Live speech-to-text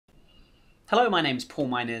Hello, my name is Paul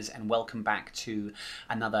Miners and welcome back to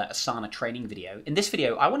another Asana training video. In this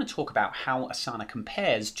video, I want to talk about how Asana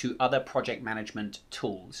compares to other project management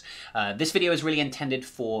tools. This video is really intended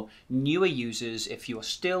for newer users. If you're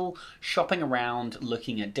still shopping around,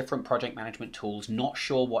 looking at different project management tools, not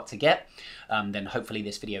sure what to get, then hopefully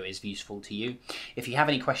this video is useful to you. If you have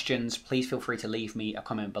any questions, please feel free to leave me a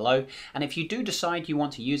comment below. And if you do decide you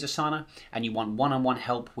want to use Asana and you want one-on-one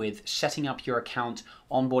help with setting up your account,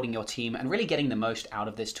 onboarding your team, and really getting the most out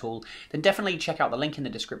of this tool, then definitely check out the link in the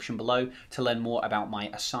description below to learn more about my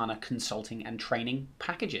Asana consulting and training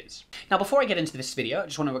packages. Now, before I get into this video, I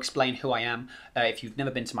just want to explain who I am. If you've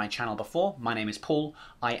never been to my channel before, my name is Paul.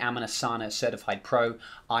 I am an Asana certified pro.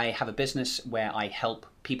 I have a business where I help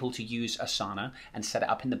people to use Asana and set it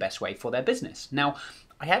up in the best way for their business. Now,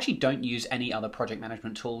 I actually don't use any other project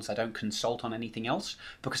management tools. I don't consult on anything else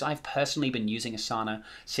because I've personally been using Asana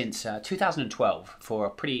since 2012 for a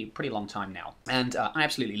pretty long time now. And I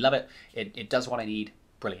absolutely love it. It does what I need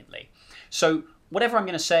brilliantly. So whatever I'm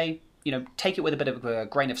going to say, take it with a bit of a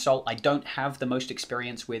grain of salt. I don't have the most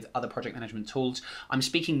experience with other project management tools. I'm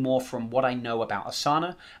speaking more from what I know about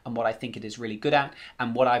Asana and what I think it is really good at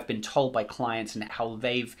and what I've been told by clients and how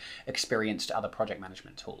they've experienced other project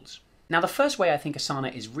management tools. Now, the first way I think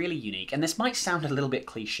Asana is really unique, and this might sound a little bit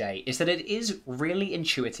cliche, is that it is really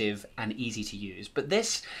intuitive and easy to use. But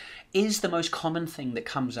this is the most common thing that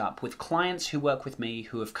comes up with clients who work with me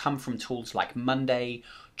who have come from tools like Monday,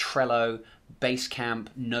 Trello, Basecamp,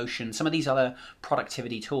 Notion, some of these other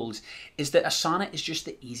productivity tools, is that Asana is just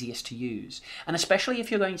the easiest to use. And especially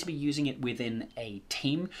if you're going to be using it within a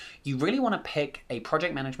team, you really want to pick a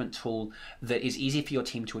project management tool that is easy for your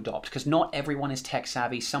team to adopt, because not everyone is tech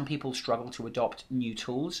savvy. Some people struggle to adopt new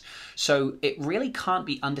tools. So it really can't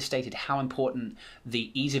be understated how important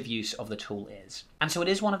the ease of use of the tool is. And so it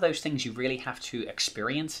is one of those things you really have to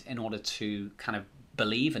experience in order to kind of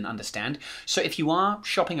believe and understand. So if you are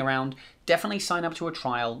shopping around, definitely sign up to a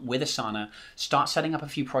trial with Asana, start setting up a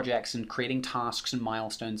few projects and creating tasks and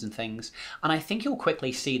milestones and things. And I think you'll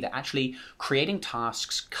quickly see that actually creating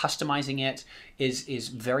tasks, customizing it is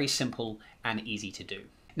very simple and easy to do.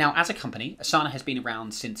 Now, as a company, Asana has been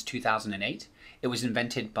around since 2008. It was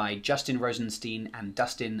invented by Justin Rosenstein and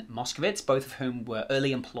Dustin Moskovitz, both of whom were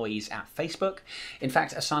early employees at Facebook. In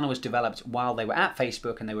fact, Asana was developed while they were at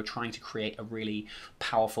Facebook and they were trying to create a really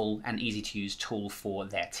powerful and easy to use tool for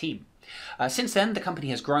their team. Since then, the company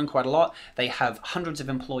has grown quite a lot. They have hundreds of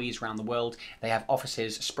employees around the world. They have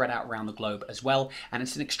offices spread out around the globe as well. And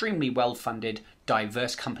it's an extremely well-funded,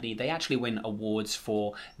 diverse company. They actually win awards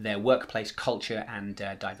for their workplace culture and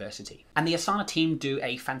diversity. And the Asana team do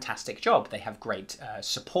a fantastic job. They have great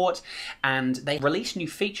support and they release new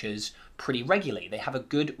features pretty regularly. They have a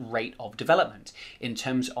good rate of development in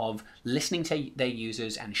terms of listening to their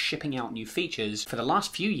users and shipping out new features. For the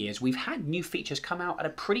last few years, we've had new features come out at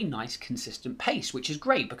a pretty nice, consistent pace, which is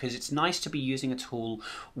great because it's nice to be using a tool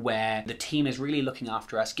where the team is really looking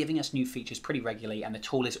after us, giving us new features pretty regularly, and the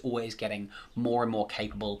tool is always getting more and more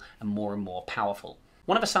capable and more powerful.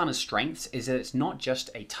 One of Asana's strengths is that it's not just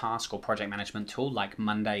a task or project management tool like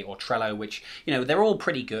Monday or Trello, which, they're all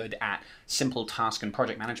pretty good at simple task and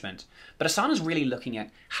project management. But Asana's really looking at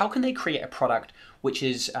how can they create a product which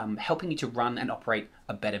is helping you to run and operate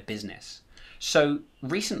a better business. So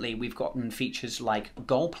recently we've gotten features like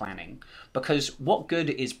goal planning, because what good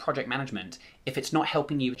is project management if it's not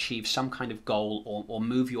helping you achieve some kind of goal or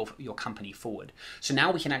move your company forward? So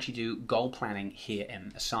now we can actually do goal planning here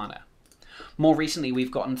in Asana. More recently, we've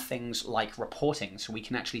gotten things like reporting, so we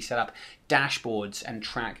can actually set up dashboards and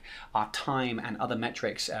track our time and other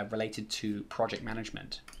metrics related to project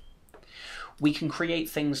management. We can create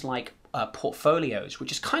things like portfolios,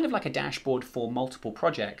 which is kind of like a dashboard for multiple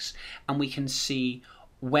projects, and we can see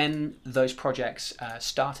when those projects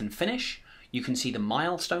start and finish. You can see the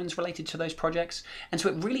milestones related to those projects. And so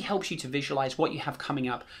it really helps you to visualize what you have coming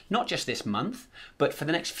up, not just this month, but for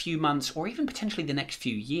the next few months or even potentially the next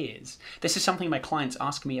few years. This is something my clients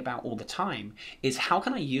ask me about all the time, is how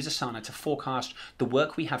can I use Asana to forecast the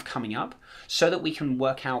work we have coming up so that we can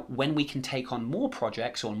work out when we can take on more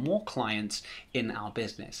projects or more clients in our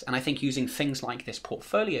business. And I think using things like this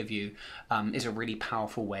portfolio view is a really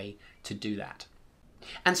powerful way to do that.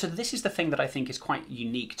 And so this is the thing that I think is quite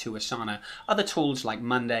unique to Asana. Other tools like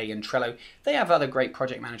Monday and Trello, they have other great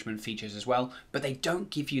project management features as well, but they don't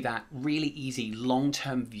give you that really easy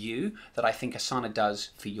long-term view that I think Asana does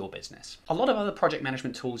for your business. A lot of other project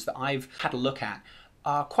management tools that I've had a look at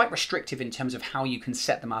are quite restrictive in terms of how you can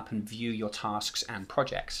set them up and view your tasks and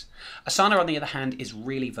projects. Asana, on the other hand, is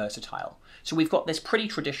really versatile. So we've got this pretty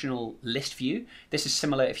traditional list view. This is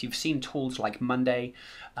similar if you've seen tools like Monday,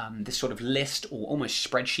 this sort of list or almost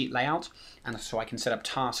spreadsheet layout. And so I can set up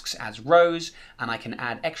tasks as rows, and I can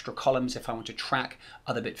add extra columns if I want to track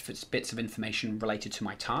other bits of information related to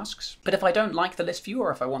my tasks. But if I don't like the list view, or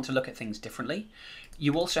if I want to look at things differently,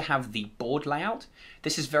 you also have the board layout.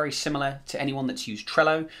 This is very similar to anyone that's used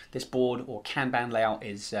Trello. This board or Kanban layout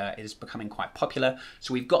is becoming quite popular.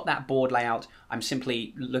 So we've got that board layout. I'm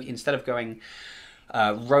simply instead of going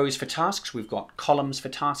rows for tasks, we've got columns for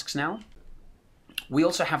tasks now. We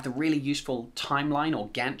also have the really useful timeline or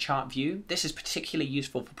Gantt chart view. This is particularly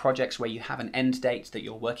useful for projects where you have an end date that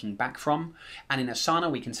you're working back from. And in Asana,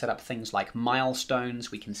 we can set up things like milestones,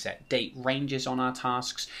 we can set date ranges on our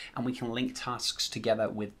tasks, and we can link tasks together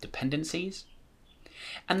with dependencies.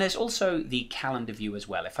 And there's also the calendar view as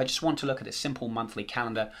well. If I just want to look at a simple monthly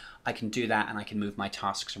calendar, I can do that and I can move my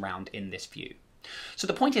tasks around in this view. So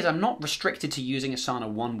the point is, I'm not restricted to using Asana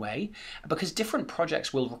one way, because different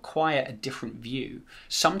projects will require a different view.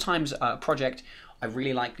 Sometimes a project, I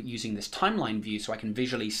really like using this timeline view so I can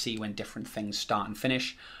visually see when different things start and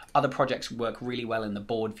finish. Other projects work really well in the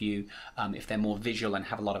board view if they're more visual and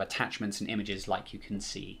have a lot of attachments and images like you can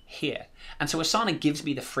see here. And so Asana gives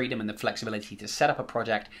me the freedom and the flexibility to set up a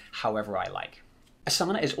project however I like.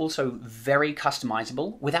 Asana is also very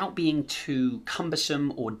customizable without being too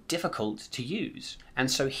cumbersome or difficult to use.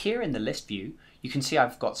 And so here in the list view, you can see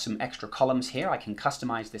I've got some extra columns here. I can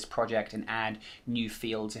customize this project and add new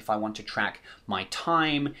fields if I want to track my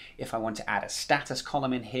time, if I want to add a status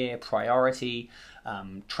column in here, priority,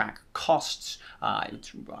 track costs.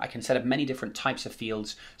 I can set up many different types of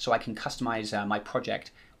fields so I can customize my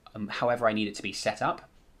project however I need it to be set up.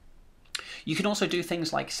 You can also do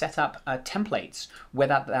things like set up templates,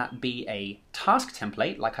 whether that be a task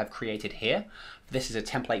template like I've created here. This is a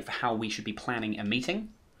template for how we should be planning a meeting.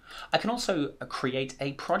 I can also create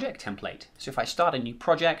a project template. So if I start a new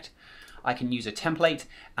project, I can use a template,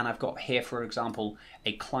 and I've got here, for example,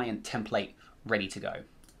 a client template ready to go.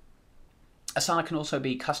 Asana can also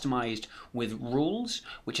be customized with rules,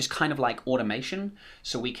 which is kind of like automation.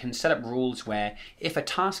 So we can set up rules where if a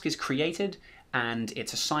task is created and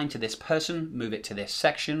it's assigned to this person, move it to this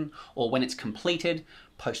section, or when it's completed,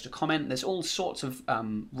 post a comment. There's all sorts of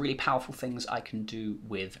really powerful things I can do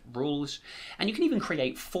with rules. And you can even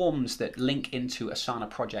create forms that link into Asana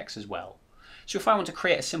projects as well. So if I want to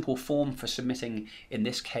create a simple form for submitting, in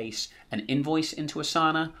this case, an invoice into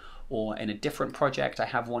Asana, or in a different project, I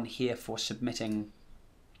have one here for submitting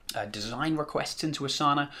design requests into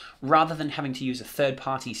Asana. Rather than having to use a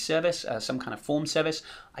third-party service, some kind of form service,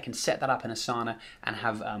 I can set that up in Asana and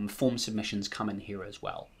have form submissions come in here as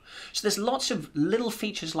well. So there's lots of little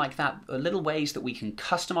features like that, little ways that we can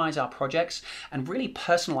customize our projects and really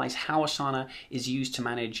personalize how Asana is used to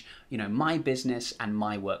manage, my business and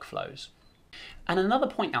my workflows. And another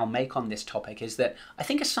point I'll make on this topic is that I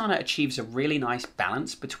think Asana achieves a really nice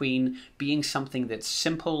balance between being something that's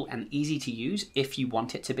simple and easy to use if you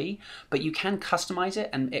want it to be, but you can customize it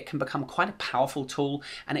and it can become quite a powerful tool,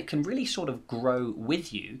 and it can really sort of grow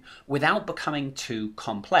with you without becoming too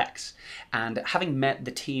complex. And having met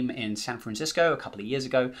the team in San Francisco a couple of years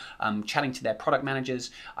ago, chatting to their product managers,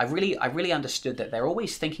 I really understood that they're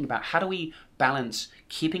always thinking about how do we balance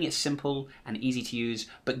keeping it simple and easy to use,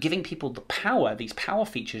 but giving people the power, these power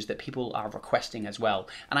features that people are requesting as well.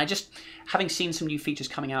 And having seen some new features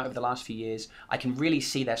coming out over the last few years, I can really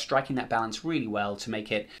see they're striking that balance really well to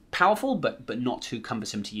make it powerful, but not too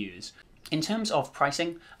cumbersome to use. In terms of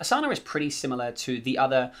pricing, Asana is pretty similar to the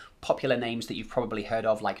other popular names that you've probably heard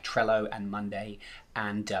of, like Trello and Monday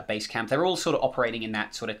and Basecamp. They're all sort of operating in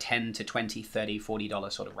that sort of $10 to $20, $30,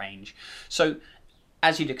 $40 sort of range. So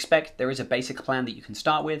as you'd expect, there is a basic plan that you can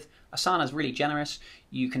start with. Asana is really generous.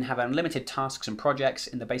 You can have unlimited tasks and projects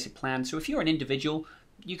in the basic plan. So if you're an individual,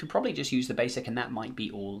 you could probably just use the basic and that might be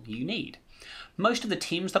all you need. Most of the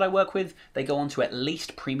teams that I work with, they go on to at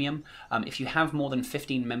least premium. If you have more than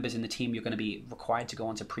 15 members in the team, you're going to be required to go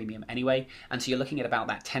on to premium anyway. And so you're looking at about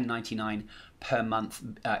that $10.99 per month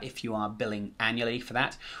if you are billing annually for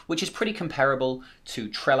that, which is pretty comparable to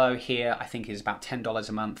Trello here. I think is about $10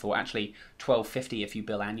 a month, or actually $12.50 if you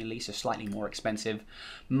bill annually, so slightly more expensive.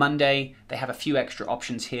 Monday, they have a few extra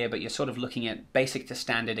options here, but you're sort of looking at basic to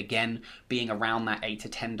standard again, being around that $8 to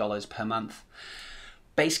 $10 per month.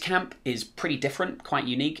 Basecamp is pretty different, quite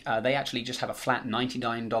unique. They actually just have a flat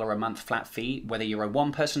 $99 a month flat fee. Whether you're a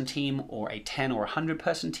one-person team or a 10 or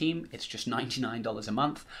 100-person team, it's just $99 a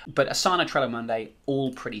month. But Asana, Trello, Monday,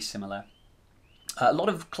 all pretty similar. A lot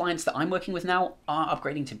of clients that I'm working with now are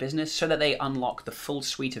upgrading to business so that they unlock the full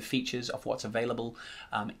suite of features of what's available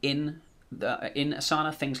in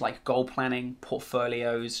Asana, things like goal planning,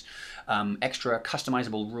 portfolios, extra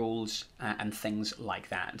customizable rules, and things like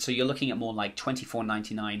that. And so you're looking at more like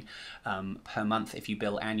 $24.99 per month if you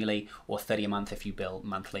bill annually, or $30 a month if you bill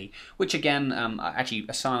monthly, which again, actually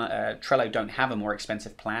Asana, Trello don't have a more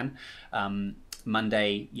expensive plan.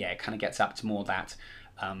 Monday, yeah, it kind of gets up to more that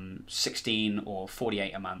 16 or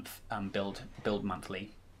 48 a month billed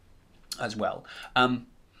monthly as well. I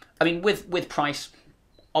mean, with price,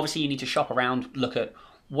 obviously you need to shop around, look at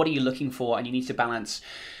what are you looking for, and you need to balance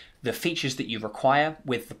the features that you require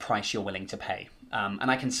with the price you're willing to pay. And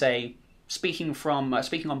I can say, speaking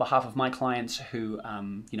on behalf of my clients who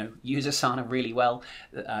use Asana really well,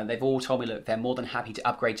 they've all told me, look, they're more than happy to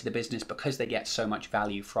upgrade to the business because they get so much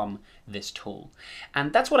value from this tool.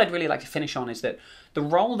 And that's what I'd really like to finish on, is that the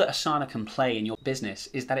role that Asana can play in your business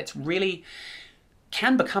is that it's really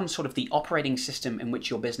can become sort of the operating system in which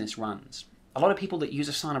your business runs. A lot of people that use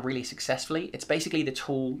Asana really successfully, it's basically the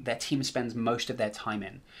tool their team spends most of their time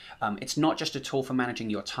in. It's not just a tool for managing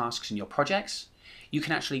your tasks and your projects. You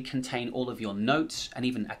can actually contain all of your notes and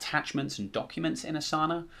even attachments and documents in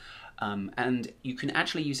Asana. And you can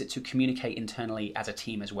actually use it to communicate internally as a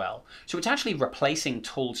team as well. So it's actually replacing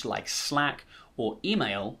tools like Slack or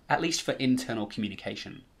email, at least for internal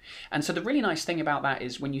communication. And so the really nice thing about that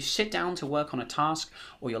is when you sit down to work on a task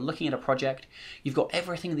or you're looking at a project, you've got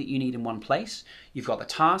everything that you need in one place. You've got the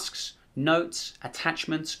tasks, notes,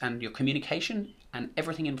 attachments, and your communication, and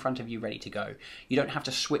everything in front of you ready to go. You don't have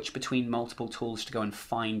to switch between multiple tools to go and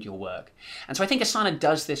find your work. And so I think Asana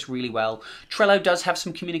does this really well. Trello does have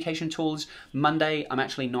some communication tools. Monday, I'm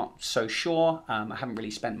actually not so sure. I haven't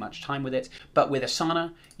really spent much time with it. But with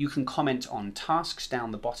Asana, you can comment on tasks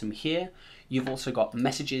down the bottom here. You've also got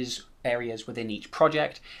messages areas within each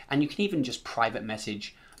project, and you can even just private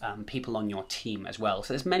message people on your team as well.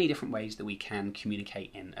 So there's many different ways that we can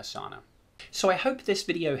communicate in Asana. So I hope this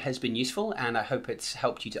video has been useful, and I hope it's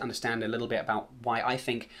helped you to understand a little bit about why I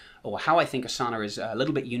think, or how I think Asana is a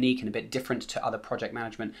little bit unique and a bit different to other project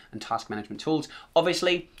management and task management tools.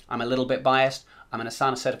 Obviously, I'm a little bit biased. I'm an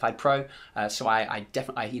Asana certified pro, so I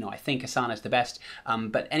definitely, I think Asana is the best.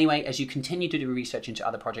 But anyway, as you continue to do research into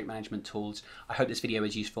other project management tools, I hope this video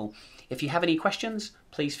is useful. If you have any questions,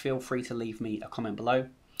 please feel free to leave me a comment below.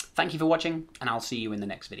 Thank you for watching, and I'll see you in the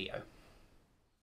next video.